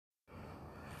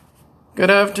Good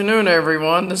afternoon,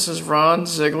 everyone. This is Ron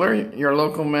Ziegler, your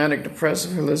local manic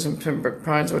depressive who lives in Pembroke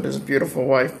Pines with his beautiful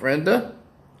wife, Brenda.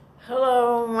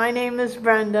 Hello, my name is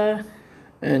Brenda.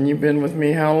 And you've been with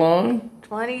me how long?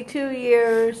 22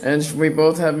 years. And we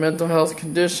both have mental health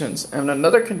conditions. And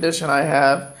another condition I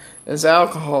have is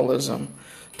alcoholism.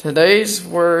 Today's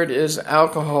word is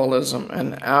alcoholism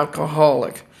and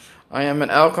alcoholic. I am an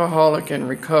alcoholic in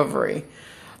recovery.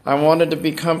 I wanted to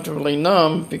be comfortably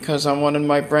numb because I wanted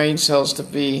my brain cells to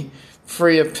be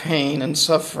free of pain and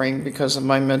suffering because of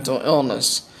my mental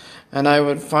illness. And I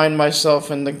would find myself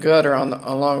in the gutter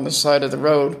along the side of the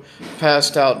road,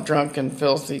 passed out, drunk, in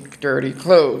filthy, dirty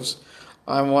clothes.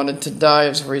 I wanted to die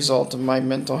as a result of my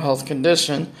mental health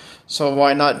condition, so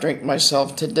why not drink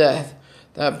myself to death?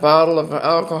 That bottle of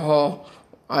alcohol,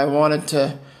 I wanted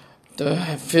to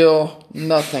feel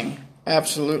nothing,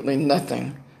 absolutely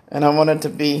nothing. And I wanted to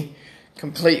be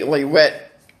completely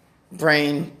wet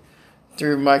brain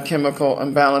through my chemical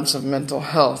imbalance of mental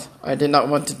health. I did not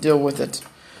want to deal with it.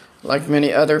 Like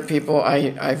many other people,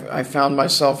 I found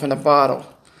myself in a bottle.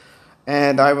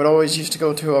 And I would always used to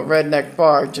go to a redneck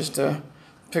bar just to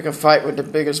pick a fight with the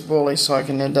biggest bully so I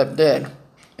can end up dead.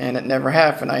 And it never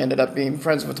happened. I ended up being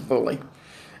friends with the bully.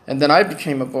 And then I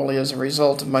became a bully as a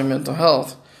result of my mental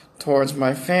health towards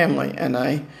my family. And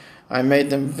I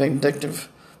made them vindictive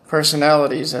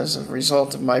personalities as a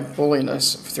result of my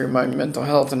bulliness through my mental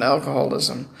health and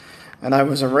alcoholism. And I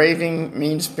was a raving,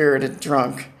 mean-spirited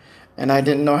drunk, and I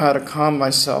didn't know how to calm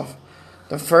myself.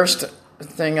 The first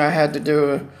thing I had to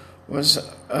do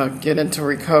was get into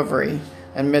recovery,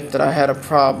 admit that I had a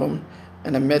problem,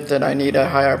 and admit that I need a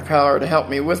higher power to help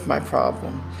me with my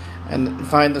problem, and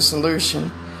find the solution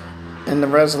in the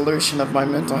resolution of my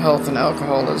mental health and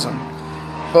alcoholism.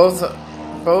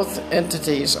 Both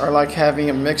entities are like having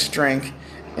a mixed drink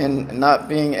and not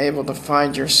being able to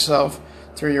find yourself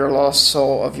through your lost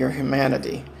soul of your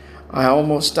humanity. I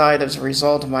almost died as a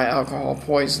result of my alcohol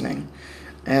poisoning.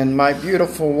 And my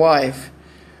beautiful wife,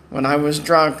 when I was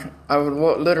drunk, I would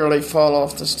literally fall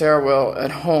off the stairwell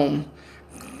at home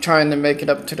trying to make it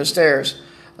up to the stairs.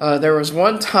 There was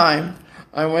one time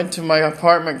I went to my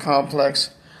apartment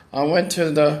complex. I went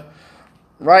to the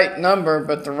right number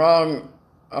but the wrong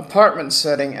apartment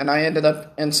setting, and I ended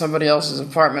up in somebody else's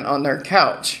apartment on their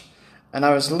couch, and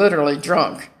I was literally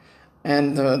drunk,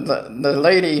 and the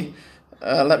lady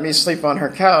let me sleep on her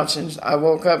couch, and I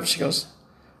woke up.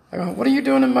 I go, "What are you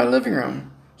doing in my living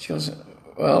room?" She goes,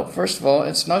 "Well, first of all,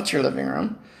 it's not your living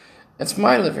room, it's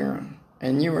my living room,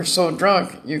 and you were so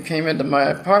drunk you came into my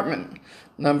apartment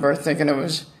number thinking it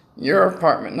was your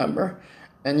apartment number,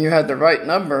 and you had the right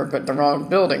number but the wrong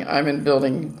building. I'm in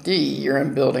building D, you're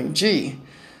in building G."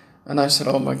 And I said,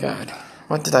 "Oh my God,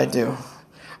 what did I do?"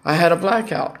 I had a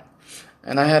blackout,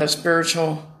 and I had a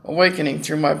spiritual awakening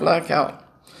through my blackout.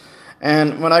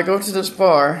 And when I go to this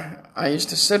bar, I used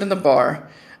to sit in the bar,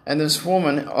 and this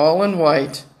woman, all in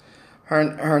white,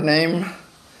 her name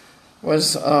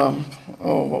was,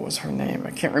 what was her name?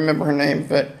 I can't remember her name,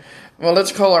 but, well,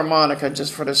 let's call her Monica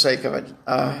just for the sake of it,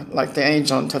 like the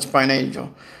angel in Touched by an Angel.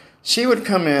 She would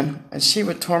come in, and she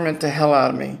would torment the hell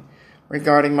out of me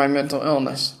regarding my mental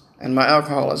illness and my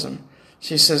alcoholism.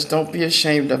 She says, "Don't be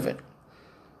ashamed of it.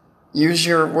 Use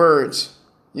your words.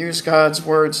 Use God's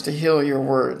words to heal your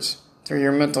words through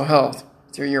your mental health,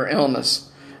 through your illness,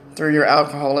 through your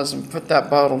alcoholism. Put that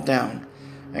bottle down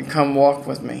and come walk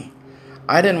with me."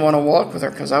 I didn't want to walk with her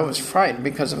because I was frightened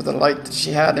because of the light that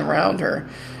she had around her,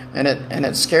 and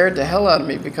it scared the hell out of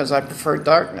me because I prefer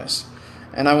darkness,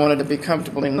 and I wanted to be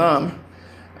comfortably numb.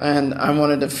 And I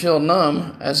wanted to feel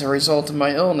numb as a result of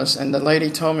my illness. And the lady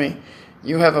told me,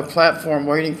 "You have a platform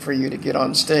waiting for you to get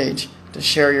on stage to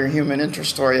share your human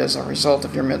interest story as a result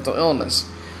of your mental illness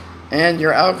and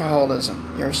your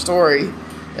alcoholism. Your story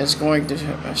is going to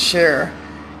share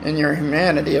in your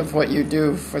humanity of what you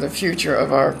do for the future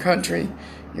of our country,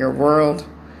 your world,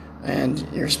 and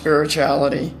your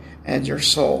spirituality and your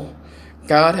soul.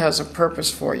 God has a purpose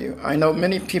for you." I know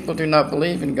many people do not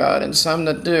believe in God, and some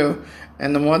that do,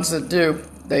 and the ones that do,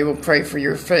 they will pray for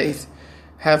your faith.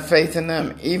 Have faith in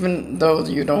them. Even though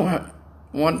you don't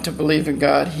want to believe in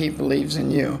God, He believes in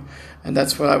you. And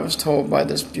that's what I was told by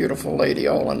this beautiful lady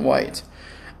all in white.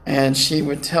 And she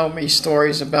would tell me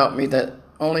stories about me that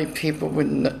only people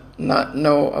would not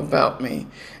know about me.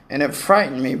 And it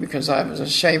frightened me because I was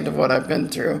ashamed of what I've been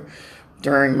through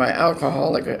during my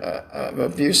alcoholic,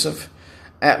 abusive,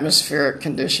 atmospheric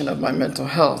condition of my mental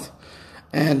health.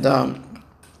 And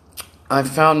I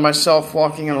found myself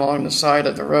walking along the side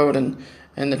of the road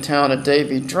in the town of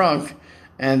Davie drunk,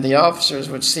 and the officers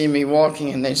would see me walking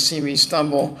and they'd see me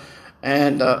stumble,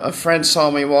 and a friend saw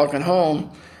me walking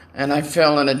home, and I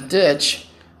fell in a ditch.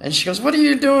 And she goes, "What are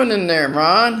you doing in there,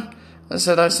 Ron?" I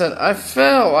said, "I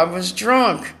fell. I was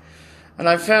drunk.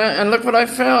 And look what I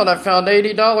found. I found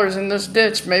 $80 in this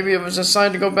ditch. Maybe it was a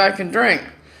sign to go back and drink."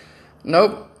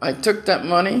 Nope. I took that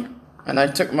money, and I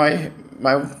took my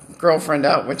girlfriend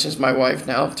out, which is my wife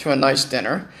now, to a nice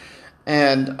dinner.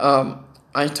 And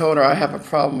I told her I have a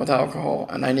problem with alcohol,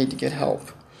 and I need to get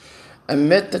help.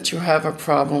 Admit that you have a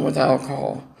problem with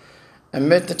alcohol.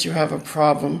 Admit that you have a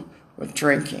problem with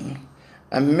drinking.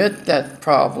 Admit that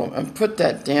problem and put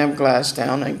that damn glass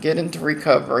down and get into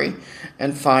recovery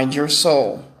and find your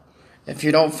soul. If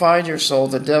you don't find your soul,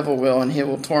 the devil will, and he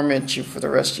will torment you for the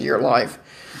rest of your life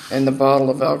in the bottle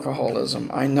of alcoholism.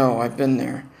 I know, I've been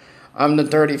there. I'm the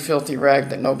dirty, filthy rag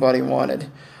that nobody wanted.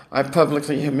 I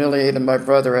publicly humiliated my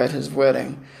brother at his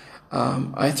wedding.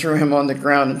 I threw him on the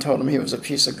ground and told him he was a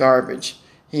piece of garbage.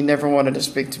 He never wanted to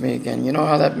speak to me again. You know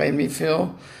how that made me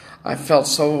feel? I felt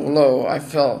so low. I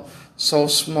felt so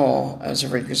small as a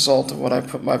result of what I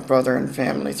put my brother and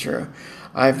family through.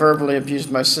 I verbally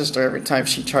abused my sister every time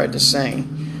she tried to sing.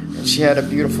 And she had a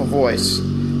beautiful voice.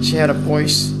 She had a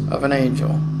voice of an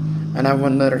angel. And I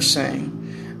wouldn't let her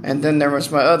sing. And then there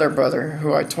was my other brother,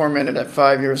 who I tormented at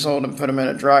 5 years old and put him in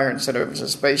a dryer and said it was a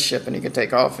spaceship and he could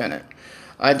take off in it.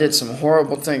 I did some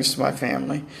horrible things to my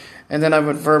family. And then I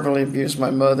would verbally abuse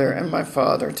my mother and my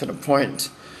father to the point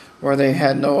where they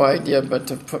had no idea but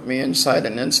to put me inside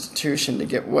an institution to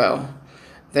get well.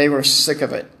 They were sick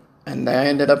of it, and I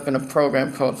ended up in a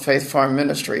program called Faith Farm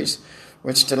Ministries,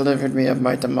 which delivered me of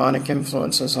my demonic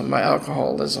influences on my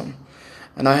alcoholism.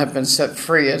 And I have been set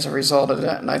free as a result of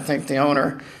that, and I thank the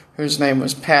owner, whose name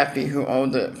was Pappy, who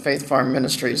owned the Faith Farm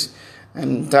Ministries,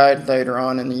 and died later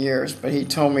on in the years. But he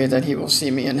told me that he will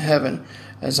see me in heaven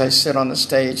as I sit on the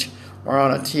stage or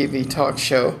on a TV talk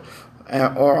show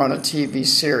or on a TV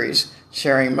series,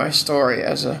 sharing my story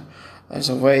as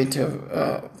a way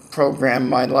to program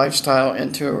my lifestyle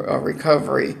into a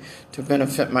recovery to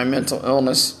benefit my mental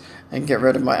illness and get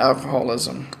rid of my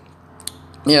alcoholism.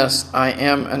 Yes, I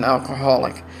am an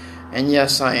alcoholic, and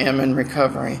yes, I am in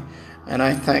recovery, and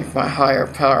I thank my higher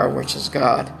power, which is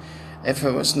God. If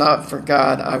it was not for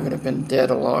God, I would have been dead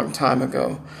a long time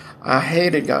ago. I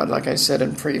hated God, like I said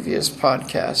in previous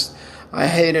podcasts. I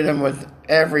hated him with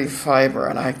every fiber,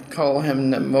 and I call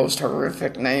him the most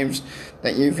horrific names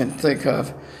that you can think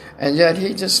of. And yet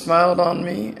he just smiled on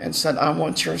me and said, "I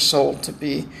want your soul to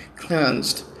be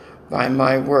cleansed by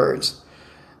my words."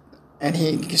 And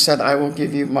he said, "I will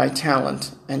give you my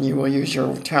talent, and you will use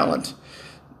your talent,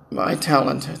 my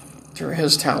talent, through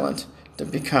his talent, to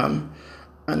become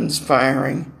an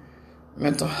inspiring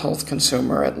mental health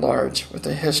consumer at large with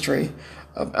a history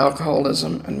of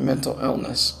alcoholism and mental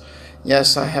illness."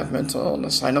 Yes, I have mental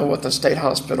illness. I know what the state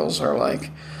hospitals are like.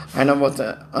 I know what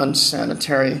the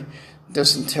unsanitary,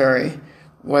 dysentery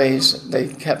ways they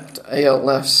kept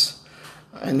ALFs,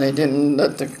 and they didn't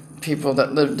let the people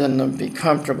that lived in them be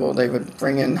comfortable. They would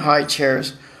bring in high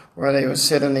chairs where they would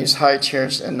sit in these high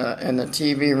chairs in the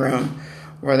TV room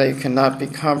where they cannot be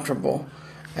comfortable,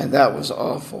 and that was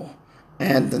awful.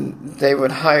 And then they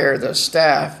would hire the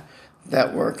staff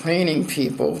that were cleaning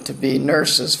people to be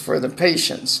nurses for the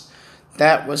patients.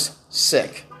 That was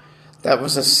sick. That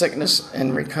was a sickness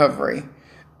in recovery.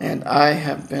 And I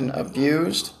have been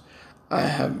abused. I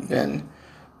have been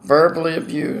verbally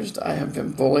abused. I have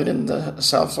been bullied in the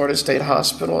South Florida State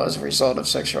Hospital as a result of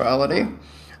sexuality.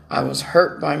 I was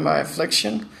hurt by my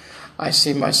affliction. I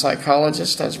see my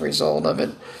psychologist as a result of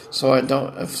it, so I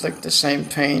don't inflict the same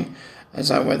pain as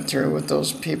I went through with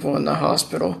those people in the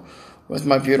hospital. With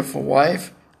my beautiful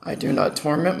wife, I do not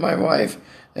torment my wife.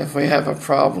 If we have a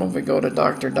problem, we go to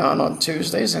Dr. Don on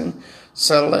Tuesdays and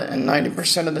settle it, and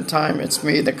 90% of the time it's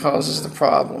me that causes the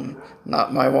problem,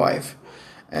 not my wife.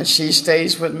 And she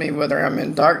stays with me whether I'm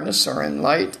in darkness or in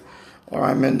light, or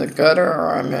I'm in the gutter,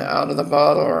 or I'm out of the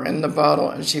bottle or in the bottle,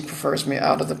 and she prefers me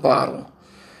out of the bottle.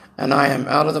 And I am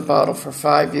out of the bottle for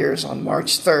 5 years on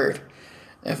March 3rd.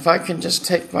 If I can just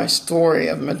take my story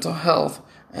of mental health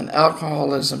and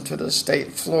alcoholism to the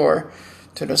state floor,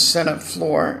 to the Senate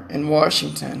floor in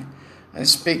Washington, and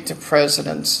speak to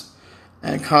presidents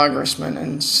and congressmen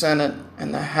and Senate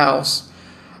and the House,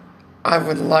 I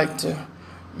would like to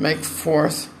make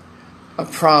forth a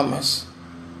promise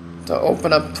to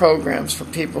open up programs for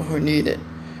people who need it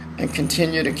and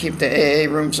continue to keep the AA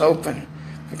rooms open,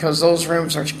 because those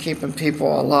rooms are keeping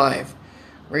people alive.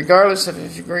 Regardless of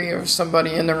if you agree with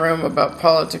somebody in the room about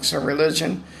politics or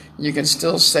religion, you can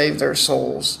still save their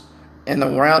souls in a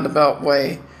roundabout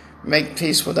way. Make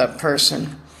peace with that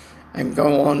person and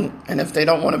go on. And if they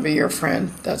don't want to be your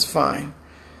friend, that's fine.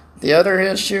 The other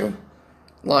issue,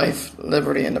 life,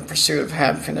 liberty, and the pursuit of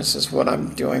happiness is what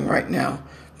I'm doing right now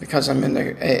because I'm in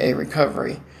the AA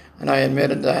recovery. And I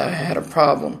admitted that I had a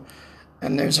problem.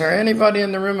 And is there anybody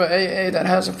in the room of AA that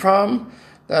has a problem?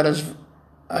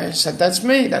 I said, that's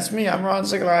me. I'm Ron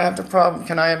Ziegler. I have the problem.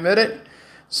 Can I admit it?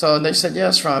 So they said,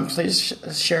 yes, Ron, please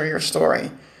share your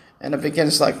story. And it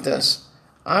begins like this.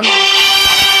 I'm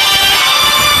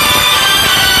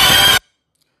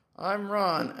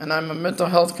Ron, and I'm a mental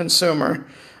health consumer,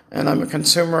 and I'm a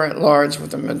consumer at large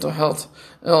with a mental health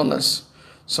illness.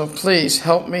 So please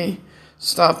help me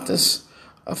stop this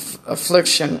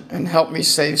affliction and help me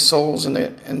save souls in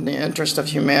the interest of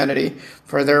humanity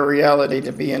for their reality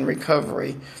to be in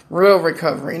recovery. Real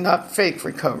recovery, not fake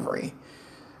recovery.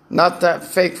 Not that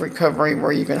fake recovery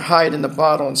where you can hide in the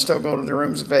bottle and still go to the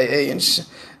rooms of AA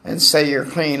and say you're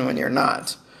clean when you're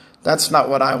not. That's not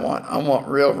what I want. I want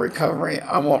real recovery.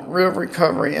 I want real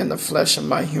recovery in the flesh of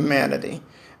my humanity.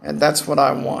 And that's what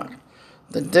I want.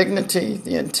 The dignity,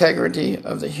 the integrity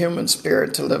of the human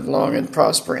spirit to live long and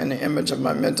prosper in the image of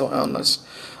my mental illness.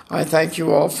 I thank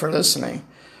you all for listening,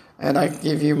 and I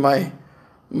give you my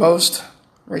most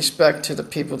respect to the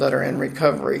people that are in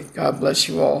recovery. God bless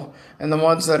you all. And the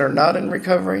ones that are not in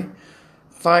recovery,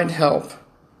 find help.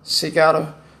 Seek out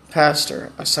a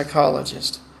pastor, a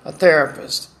psychologist, a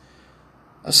therapist,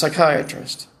 a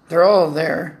psychiatrist. They're all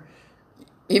there.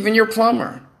 Even your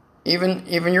plumber, even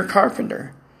your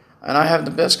carpenter. And I have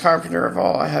the best carpenter of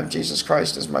all. I have Jesus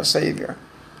Christ as my Savior.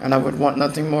 And I would want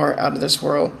nothing more out of this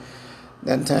world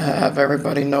than to have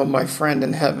everybody know my friend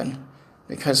in heaven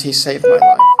because he saved my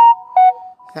life.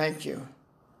 Thank you.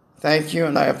 Thank you,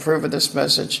 and I approve of this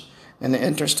message in the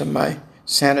interest of my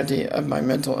sanity of my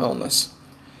mental illness.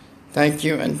 Thank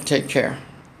you, and take care.